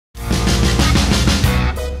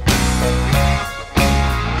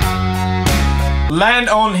Land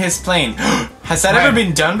on his plane. Has that ever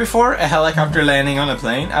been done before? A helicopter landing on a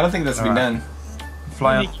plane? I don't think that's been done.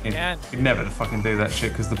 Fly up. You'd never fucking do that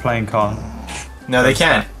shit because the plane can't. No, they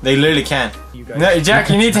can't. They literally can't. No,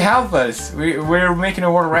 Jack, you need to help us. We're making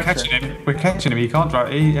a world record. We're catching him. He can't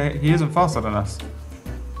drive. He isn't faster than us.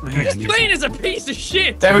 This plane is a piece of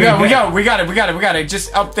shit. There we go. We got it.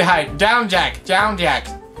 Just up the height. Down, Jack. Down, Jack.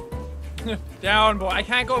 Down, boy. I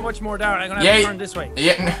can't go much more down. I'm gonna have to turn this way.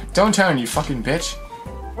 Yeah. Don't turn, you fucking bitch.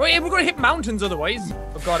 Wait, we're gonna hit mountains otherwise.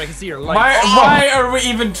 Oh god, I can see your light. Why are we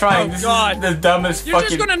even trying? Oh, this god. is the dumbest You're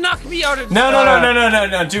fucking... just gonna knock me out of... No.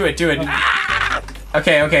 Do it. Ah!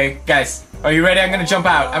 Okay, guys. Are you ready? I'm gonna jump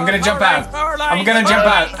out. I'm gonna jump out.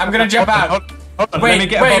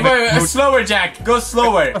 Wait. Slower, Jack. Go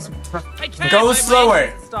slower. I can't. Go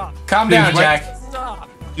slower. Stop. Calm down, Jack. Stop.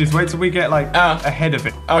 Just wait till we get like ahead of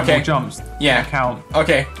it. Okay. More jumps. Yeah. Count.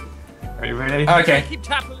 Okay. Are you ready? Okay. Keep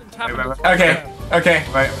tapping. Okay.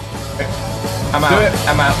 Wait. I'm out.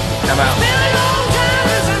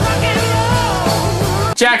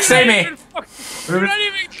 Jack, save me.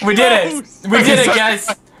 We did it. We did it, guys.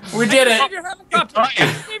 We did it. Oh, god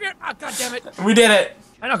damn it. We did it.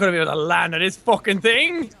 I'm not gonna be able to land on this fucking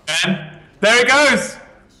thing. And there it goes.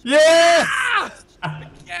 Yeah. I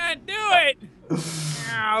can't do it.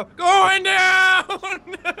 Now, going down.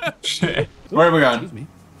 Shit. Where are we going?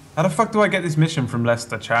 How the fuck do I get this mission from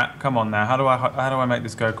Leicester, chat? Come on now. How do I make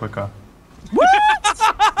this go quicker? What?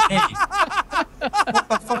 What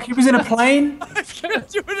the fuck? He was in a plane? I can't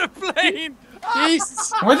do it in a plane.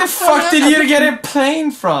 Jesus. Where the fuck did you get a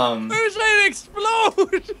plane from? It was like an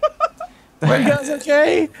explode. Are you guys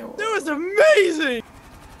okay? That was amazing.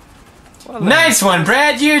 Nice one,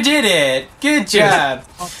 Brad. You did it. Good job.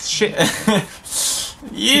 Oh, shit.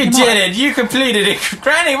 You did it. You completed it.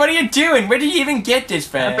 Granny, what are you doing? Where did you even get this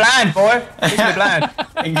from? I'm blind, boy. I'm blind.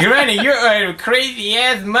 Granny, you're a crazy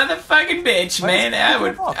ass motherfucking bitch, man. Here we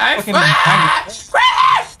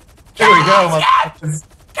go, motherfuckers.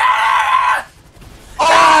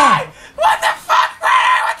 Oh! What the fuck,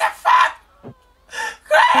 Granny? What the fuck?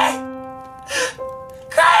 Granny!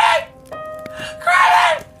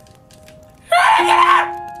 Get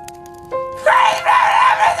out!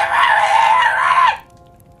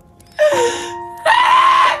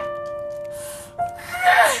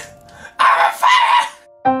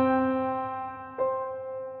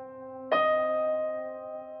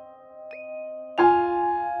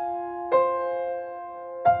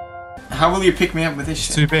 How will you pick me up with this shit?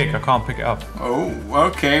 It's too big, I can't pick it up. Oh,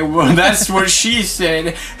 okay, well that's what she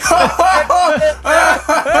said.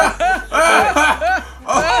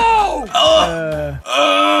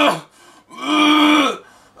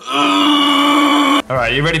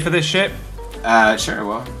 Alright, you ready for this shit? Sure,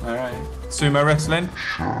 well, alright. Sumo wrestling?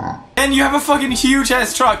 And you have a fucking huge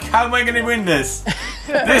ass truck. How am I gonna win this?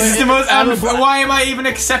 This is the most why am I even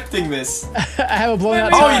accepting this? I have a blown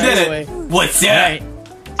out Oh, you did it! What's up?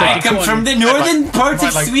 I come from the northern parts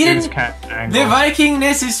of Sweden. The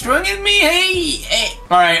Vikingness is strong in me. Hey.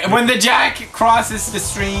 Alright, when the Jack crosses the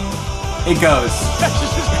stream, it goes.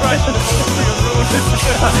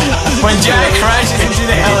 When Jack crashes into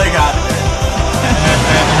the helicopter.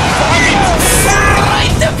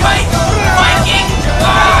 Fight the Viking!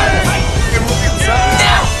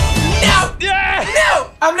 No!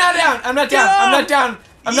 I'm not down.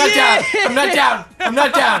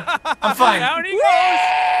 I'm fine. Down he goes.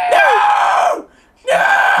 No!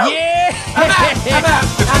 Yeah! I'm out.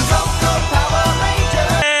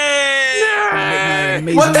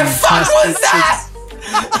 What the fuck was that?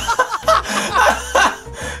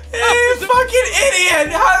 You fucking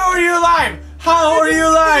idiot! How are you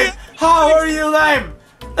alive?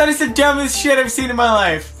 That is the dumbest shit I've seen in my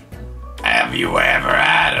life. Have you ever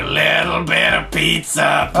had a little bit of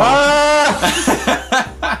pizza?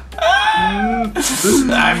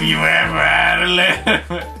 Have you ever had a little...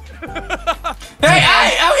 Hey,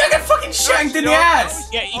 I got fucking shanked in the ass!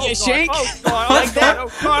 Yeah, you get shake? What the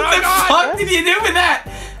fuck did you do with that?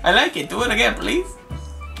 I like it. Do it again, please.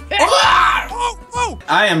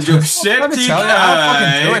 I am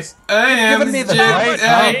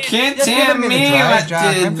Jacksepticeye. Can't tell me what to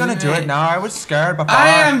do. I'm gonna do it now. I was scared before. I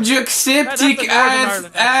am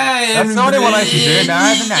Jacksepticeye. That's the only one I can do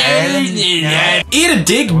now. Eat a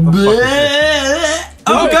dick.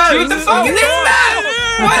 Oh god, what the fuck is this map?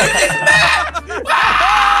 What is this map?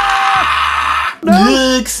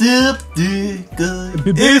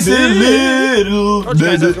 Jacksepticeye is a little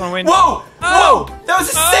better. Whoa! That was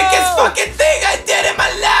the sickest fucking thing I did in my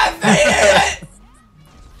life! I hate it!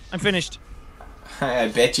 I'm finished. I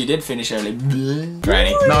bet you did finish early.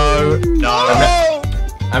 Granny. No.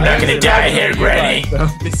 I'm not gonna die here, Granny.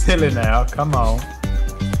 Don't be silly now. Come on.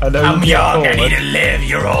 I know I'm you young. I forward. need to live.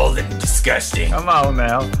 You're old and disgusting. Come on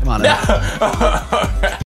now. Come on. No.